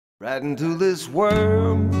Right into this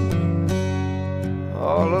world,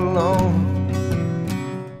 all alone.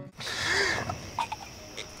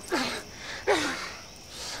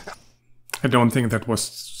 I don't think that was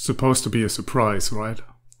supposed to be a surprise, right?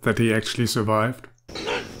 That he actually survived.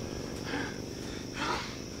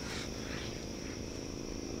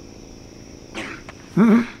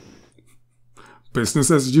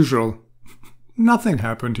 Business as usual. Nothing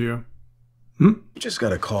happened here. Just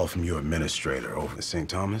got a call from your administrator over at St.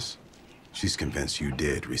 Thomas. She's convinced you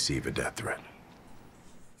did receive a death threat.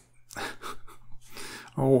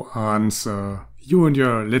 Oh, answer. You and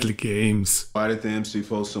your little games. Why did the MC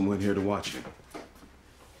post someone here to watch you?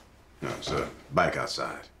 No, it's a bike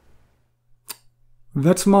outside.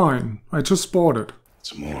 That's mine. I just bought it.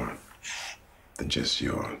 It's more than just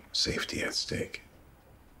your safety at stake.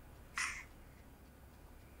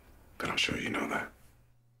 But I'm sure you know that.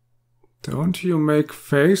 Don't you make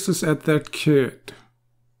faces at that kid.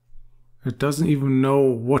 It doesn't even know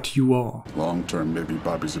what you are. Long term, maybe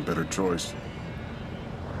Bobby's a better choice.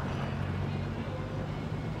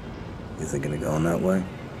 You thinking of going that way?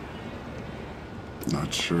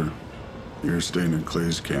 Not sure. You're staying in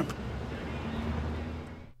Clay's camp.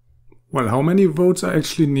 Well, how many votes are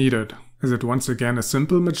actually needed? Is it once again a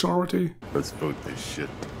simple majority? Let's vote this shit.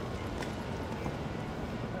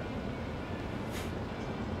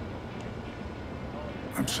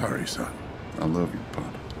 I'm sorry, son. I love you,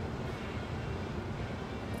 Pop.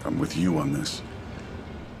 I'm with you on this.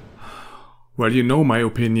 Well, you know my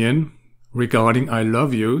opinion regarding I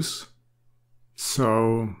love yous.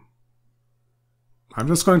 So I'm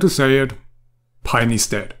just going to say it. Piney's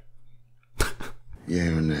dead. Yeah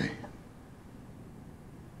or nay?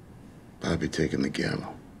 Bobby taking the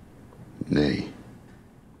gallows. Nay.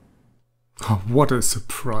 Oh, what a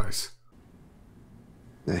surprise.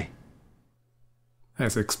 Nay.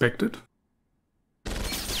 As expected.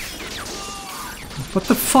 What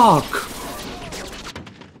the fuck?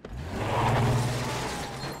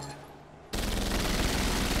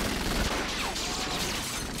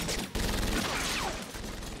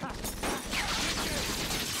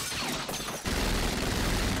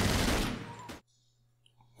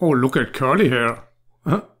 Oh, look at curly hair.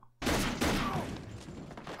 Huh?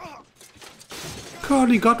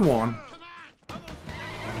 Curly got one.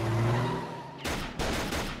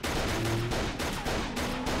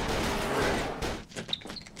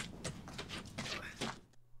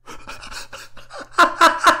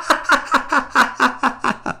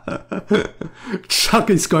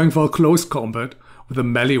 Chucky's going for close combat with a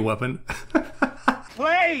melee weapon.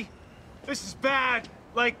 Clay! This is bad.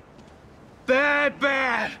 Like,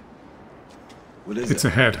 bad. What is It's it?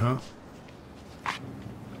 a head, huh?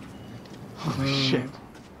 Holy shit.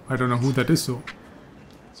 I don't know who that is, though.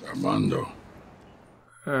 It's Armando.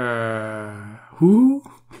 Who?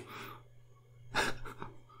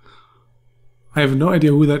 I have no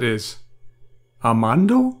idea who that is.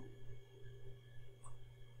 Armando?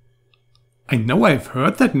 I know I've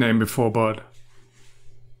heard that name before, but...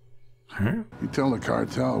 Huh? You tell the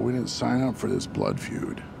cartel we didn't sign up for this blood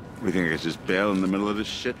feud. We think I could just bail in the middle of this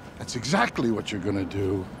shit? That's exactly what you're gonna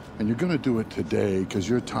do. And you're gonna do it today, because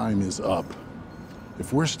your time is up.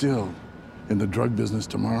 If we're still in the drug business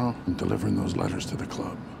tomorrow, I'm delivering those letters to the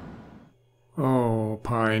club. Oh,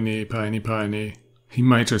 Piney. He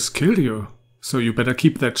might just kill you. So you better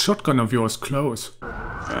keep that shotgun of yours close.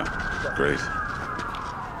 Yeah, great.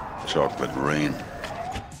 Chocolate rain.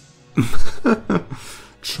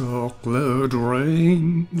 Chocolate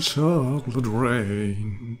rain, chocolate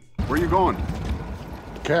rain. Where you going?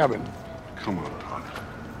 Cabin. Come on, Pop.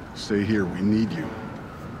 Stay here, we need you.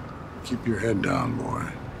 Keep your head down, boy.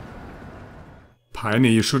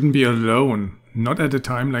 Piney, you shouldn't be alone. Not at a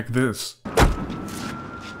time like this.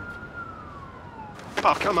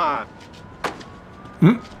 Oh, come on.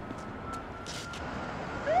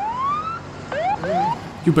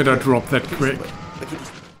 You better drop that quick.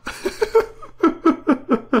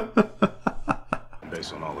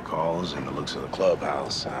 Based on all the calls and the looks of the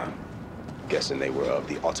clubhouse, I'm guessing they were of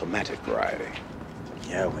the automatic variety.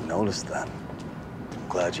 Yeah, we noticed that. I'm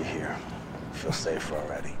glad you're here. I feel safer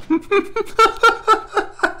already.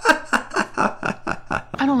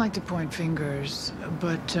 I don't like to point fingers,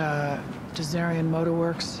 but Desarian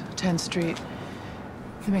Motorworks, 10th Street,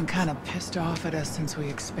 they've been kind of pissed off at us since we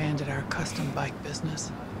expanded our custom bike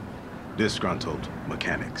business. Disgruntled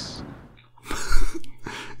mechanics.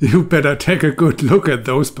 You better take a good look at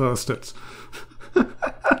those bastards. You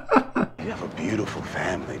have a beautiful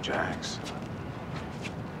family, Jax.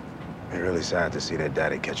 It's really sad to see their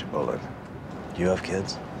daddy catch a bullet. You have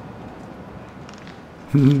kids?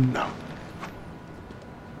 No.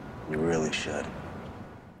 You really should.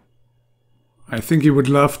 I think he would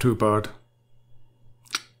love to, but...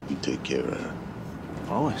 You take care of her.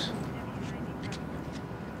 Always.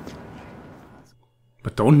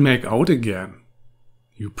 But don't make out again,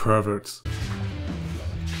 you perverts.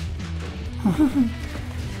 I'm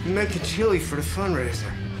making chili for the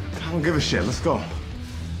fundraiser. I don't give a shit. Let's go.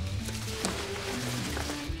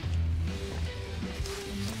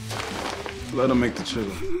 Let him make the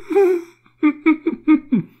chili.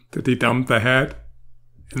 Did he dump the head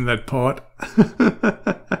in that pot?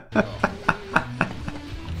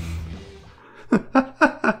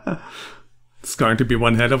 It's going to be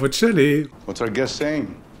one hell of a chili. What's our guest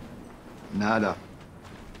saying? Nada.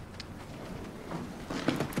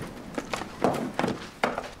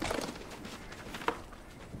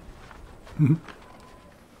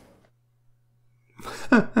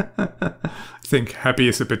 I think Happy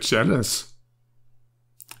is a bit jealous.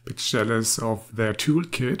 A bit jealous of their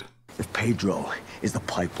toolkit. If Pedro is the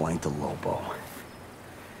pipeline to Lobo,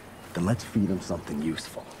 then let's feed him something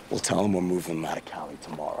useful. We'll tell him we're moving him out of Cali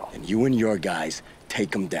tomorrow. And you and your guys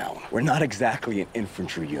take him down. We're not exactly an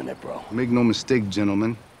infantry unit, bro. Make no mistake,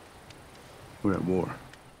 gentlemen. We're at war.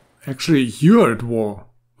 Actually, you're at war,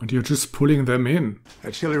 and you're just pulling them in.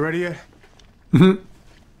 That chili ready yet?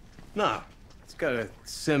 No. It's gotta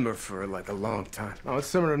simmer for like a long time. Oh, it's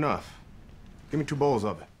simmered enough. Give me 2 bowls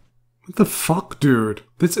of it. What the fuck, dude?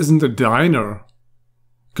 This isn't a diner.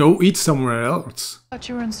 Go eat somewhere else. Thought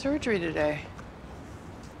you were in surgery today.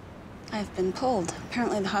 I've been pulled.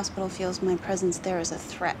 Apparently the hospital feels my presence there is a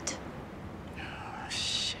threat.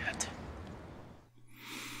 Shit.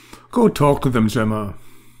 Go talk to them, Gemma.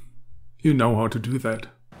 You know how to do that.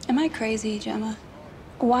 Am I crazy, Gemma?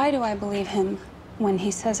 Why do I believe him when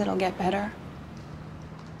he says it'll get better?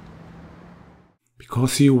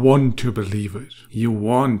 Because you want to believe it. You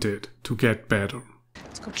want it to get better.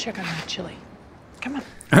 Let's go check on that chili. Come on.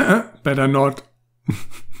 Better not.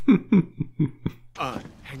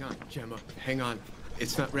 Hang on, Gemma. Hang on.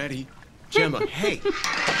 It's not ready. Gemma, hey!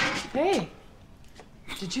 Hey.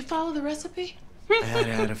 Did you follow the recipe? I had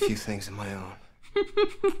to add a few things of my own.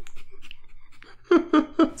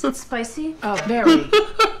 Is it spicy? Oh, very.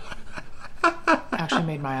 Actually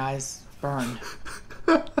made my eyes burn.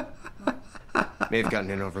 May have gotten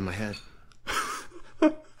in over my head.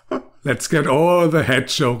 Let's get all the head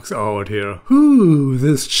jokes out here. Ooh,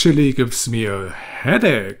 this chili gives me a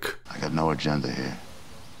headache. I got no agenda here.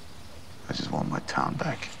 I just want my town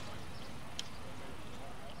back.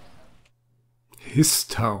 His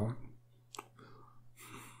town.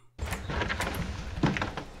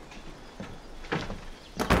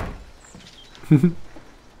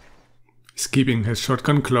 He's keeping his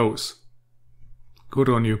shotgun close. Good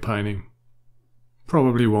on you, Pining.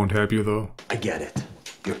 Probably won't help you, though. I get it.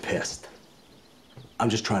 You're pissed. I'm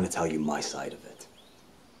just trying to tell you my side of it.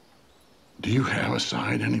 Do you have a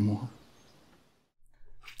side anymore?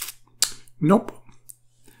 Nope.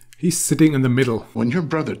 He's sitting in the middle. When your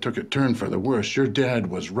brother took a turn for the worse, your dad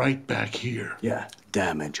was right back here. Yeah,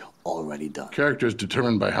 damage already done. Character is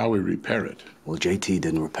determined by how we repair it. Well, JT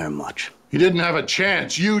didn't repair much. He didn't have a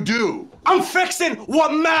chance. You do. I'm fixing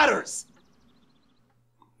what matters!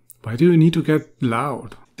 Why do you need to get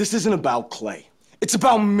loud? This isn't about Clay. It's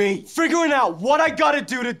about me. Figuring out what I gotta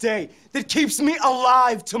do today that keeps me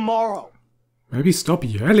alive tomorrow. Maybe stop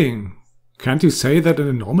yelling. Can't you say that in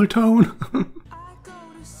a normal tone?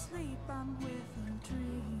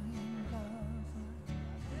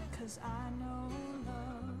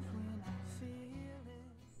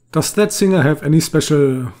 Does that singer have any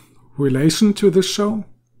special relation to this show?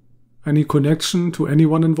 Any connection to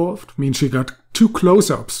anyone involved? I mean, she got 2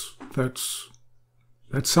 close-ups. That's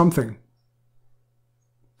something.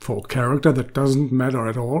 For a character that doesn't matter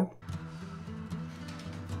at all.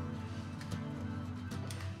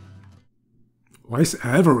 Why is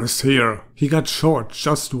Alvarez here? He got shot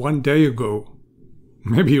just 1 day ago.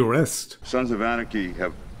 Maybe rest. Sons of Anarchy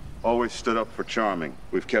have always stood up for Charming.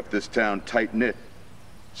 We've kept this town tight-knit,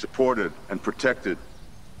 supported and protected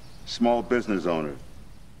small business owners.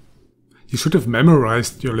 You should have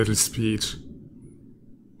memorized your little speech.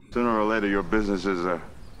 Sooner or later, your businesses are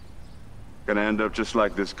gonna end up just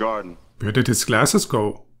like this garden. Where did his glasses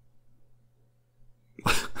go?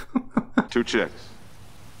 2 checks.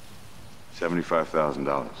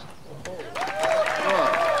 $75,000.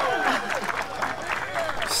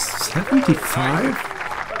 75?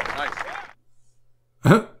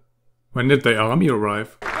 Huh? When did the army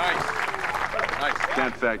arrive? Nice.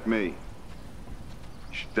 Can't thank me. You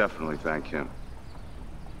should definitely thank him.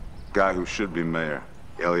 Guy who should be mayor,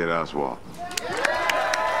 Elliot Oswald.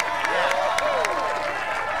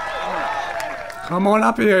 Come on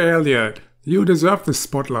up here, Elliot. You deserve the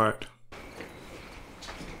spotlight.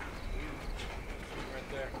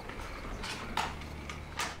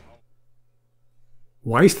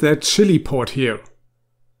 Why is that chili pot here?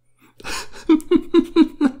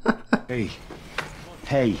 Hey.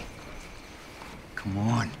 Hey. Come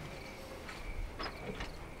on.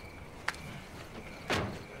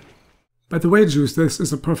 By the way, Juice, this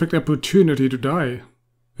is a perfect opportunity to die.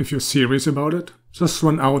 If you're serious about it, just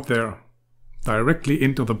run out there. Directly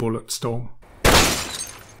into the bullet storm.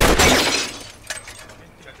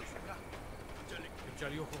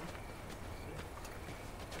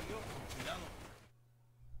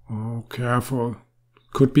 Oh, careful.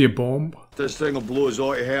 Could be a bomb. This thing will blow us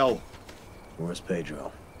all to hell. Where's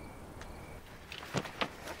Pedro?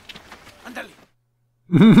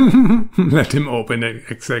 Let him open it,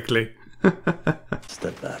 exactly.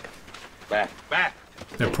 Step back. Back.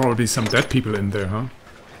 There are probably some dead people in there, huh?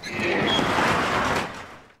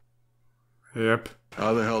 Yep.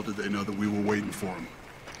 How the hell did they know that we were waiting for him?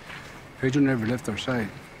 Pedro never left our side.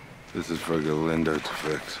 This is for Galindo to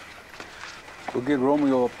fix. We'll get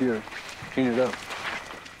Romeo up here. Clean it up.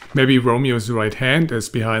 Maybe Romeo's right hand is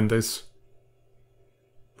behind this.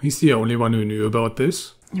 He's the only one who knew about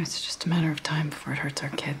this. It's just a matter of time before it hurts our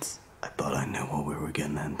kids. I thought I knew what we were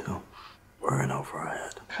getting into. We're in over our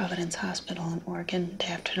head. Providence Hospital in Oregon, day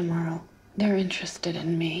after tomorrow. They're interested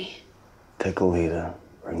in me. Take a leader.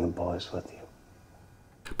 Bring the boys with you.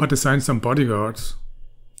 But assign some bodyguards.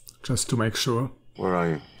 Just to make sure. Where are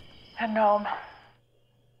you? At Nome.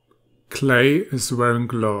 Clay is wearing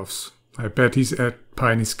gloves. I bet he's at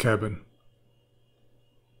Piney's cabin.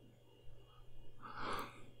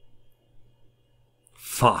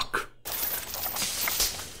 Fuck.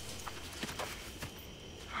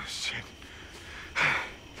 Oh, shit.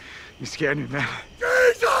 You scared me, man.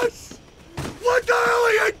 Jesus! What the hell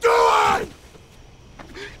are you doing?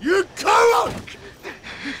 You come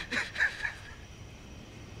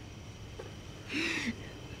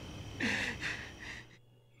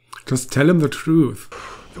Just tell him the truth.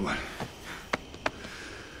 Come on.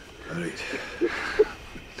 All right.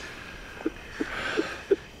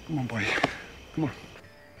 Come on, boy. Come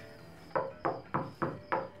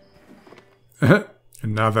on.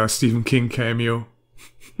 Another Stephen King cameo.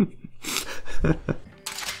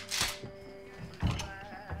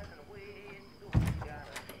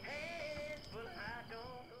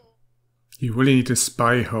 You really need a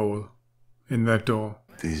spy hole in that door.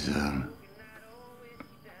 These,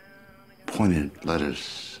 pointed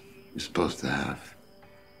letters you're supposed to have.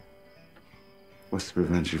 What's to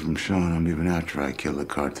prevent you from showing them even after I kill the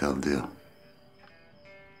cartel deal?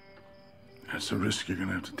 That's a risk you're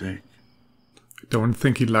gonna have to take. I don't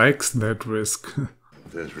think he likes that risk.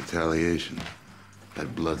 If there's retaliation,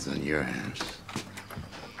 that blood's on your hands.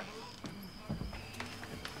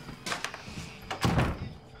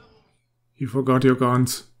 You forgot your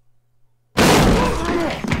guns.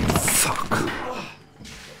 Fuck.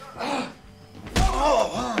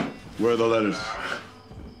 Where are the letters?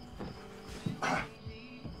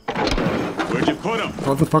 Where'd you put them?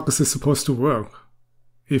 How the fuck is this supposed to work?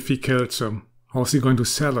 If he kills him, how's he going to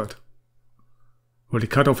sell it? Will he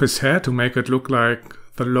cut off his head to make it look like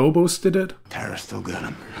the Lobos did it? Tara still got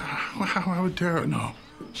him. How would Tara know?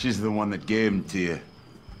 She's the one that gave him to you.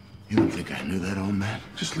 You don't think I knew that, old man?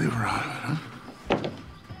 Just leave her out of it, huh?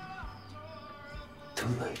 Too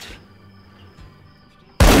late.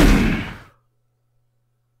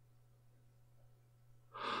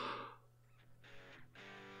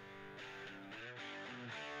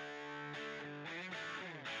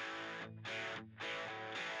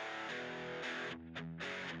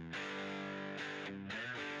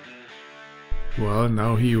 Well,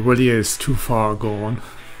 now he really is too far gone.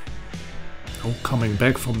 No coming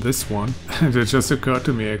back from this one. And it just occurred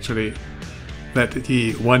to me actually that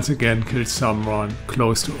he once again killed someone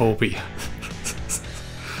close to Obi.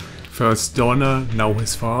 First Donna, now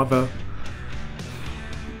his father.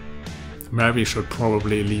 Mary should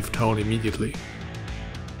probably leave town immediately.